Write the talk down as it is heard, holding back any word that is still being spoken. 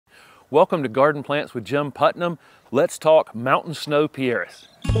Welcome to Garden Plants with Jim Putnam. Let's talk Mountain Snow Pieris.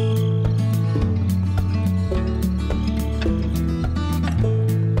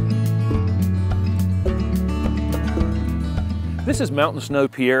 This is Mountain Snow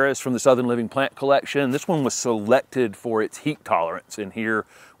Pieris from the Southern Living Plant Collection. This one was selected for its heat tolerance, and here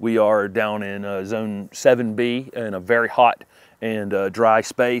we are down in zone 7B in a very hot and dry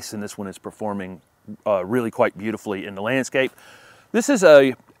space, and this one is performing really quite beautifully in the landscape. This is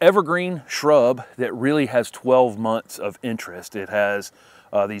a evergreen shrub that really has 12 months of interest. It has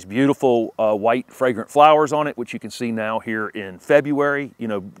these beautiful white fragrant flowers on it, which you can see now here in February,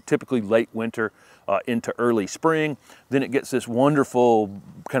 typically late winter into early spring. Then it gets this wonderful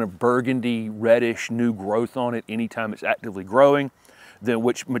kind of burgundy reddish new growth on it anytime it's actively growing, then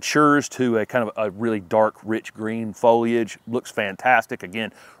which matures to a kind of a really dark rich green foliage. Looks fantastic.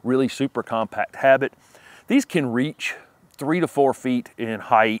 Again, really super compact habit. These can reach 3 to 4 feet in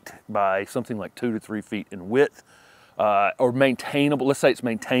height by something like 2 to 3 feet in width, or maintainable. Let's say it's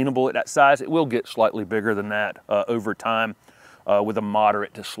maintainable at that size. It will get slightly bigger than that over time with a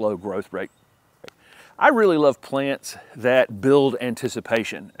moderate to slow growth rate. I really love plants that build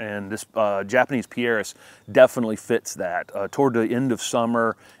anticipation, and this Japanese Pieris definitely fits that. Toward the end of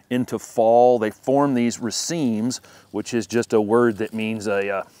summer into fall, they form these racemes, which is just a word that means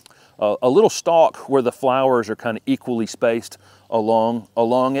a little stalk where the flowers are kind of equally spaced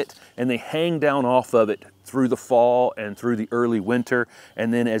along it, and they hang down off of it through the fall and through the early winter.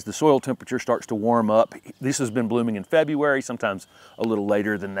 And then as the soil temperature starts to warm up, this has been blooming in February, sometimes a little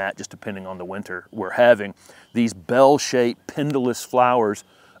later than that, just depending on the winter we're having. These bell-shaped pendulous flowers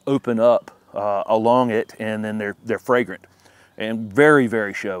open up along it, and then they're fragrant and very,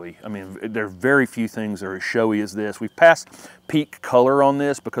 very showy. I mean, there are very few things that are as showy as this. We've passed peak color on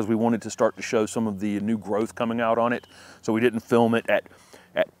this because we wanted to start to show some of the new growth coming out on it. So we didn't film it at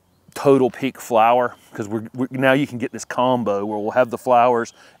total peak flower, because now you can get this combo where we'll have the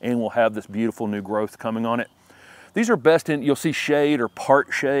flowers and we'll have this beautiful new growth coming on it. These are best in, you'll see shade or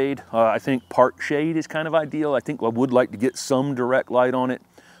part shade. I think part shade is kind of ideal. I think I would like to get some direct light on it.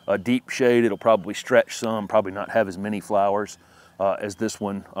 Deep shade, it'll probably stretch some, probably not have as many flowers as this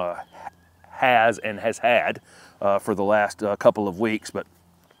one has and has had for the last couple of weeks, but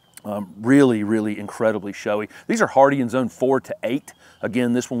really, really incredibly showy. These are hardy in zone 4 to 8.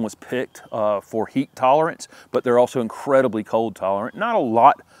 Again, this one was picked for heat tolerance, but they're also incredibly cold tolerant. Not a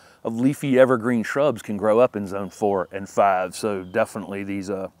lot of leafy evergreen shrubs can grow up in zone 4 and 5, so definitely these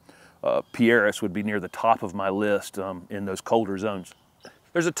Pieris would be near the top of my list in those colder zones.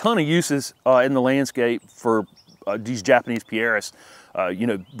 There's a ton of uses in the landscape for these Japanese Pieris,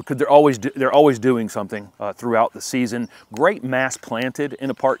 because they're always doing something throughout the season. Great mass planted in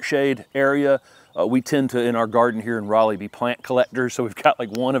a part shade area. We tend to, in our garden here in Raleigh, be plant collectors, so we've got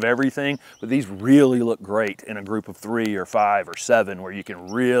like one of everything, but these really look great in a group of 3 or 5 or 7 where you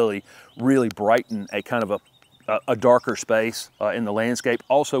can really, really brighten a kind of a darker space in the landscape.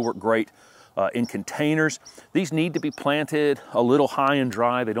 Also work great in containers. These need to be planted a little high and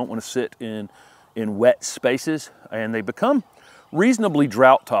dry. They don't want to sit in wet spaces, and they become reasonably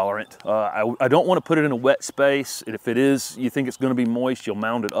drought tolerant. I don't want to put it in a wet space. If it is, you think it's going to be moist, you'll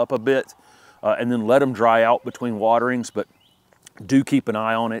mound it up a bit and then let them dry out between waterings, but do keep an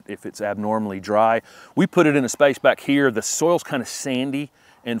eye on it if it's abnormally dry. We put it in a space back here. The soil's kind of sandy,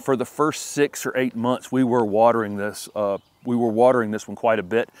 and for the first 6 or 8 months we were watering this. One quite a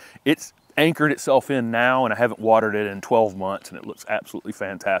bit. It's anchored itself in now, and I haven't watered it in 12 months, and it looks absolutely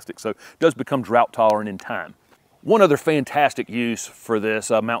fantastic. So it does become drought tolerant in time. One other fantastic use for this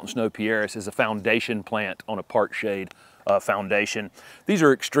Mountain Snow Pieris is a foundation plant on a part shade foundation. These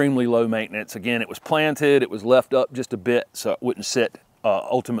are extremely low maintenance. Again, it was planted, it was left up just a bit so it wouldn't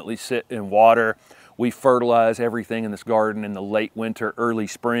ultimately sit in water. We fertilize everything in this garden in the late winter, early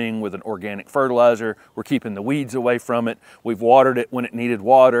spring with an organic fertilizer. We're keeping the weeds away from it. We've watered it when it needed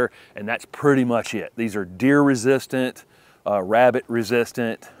water, and that's pretty much it. These are deer resistant, rabbit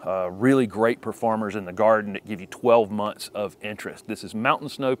resistant, really great performers in the garden that give you 12 months of interest. This is Mountain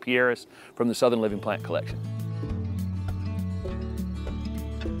Snow Pieris from the Southern Living Plant Collection.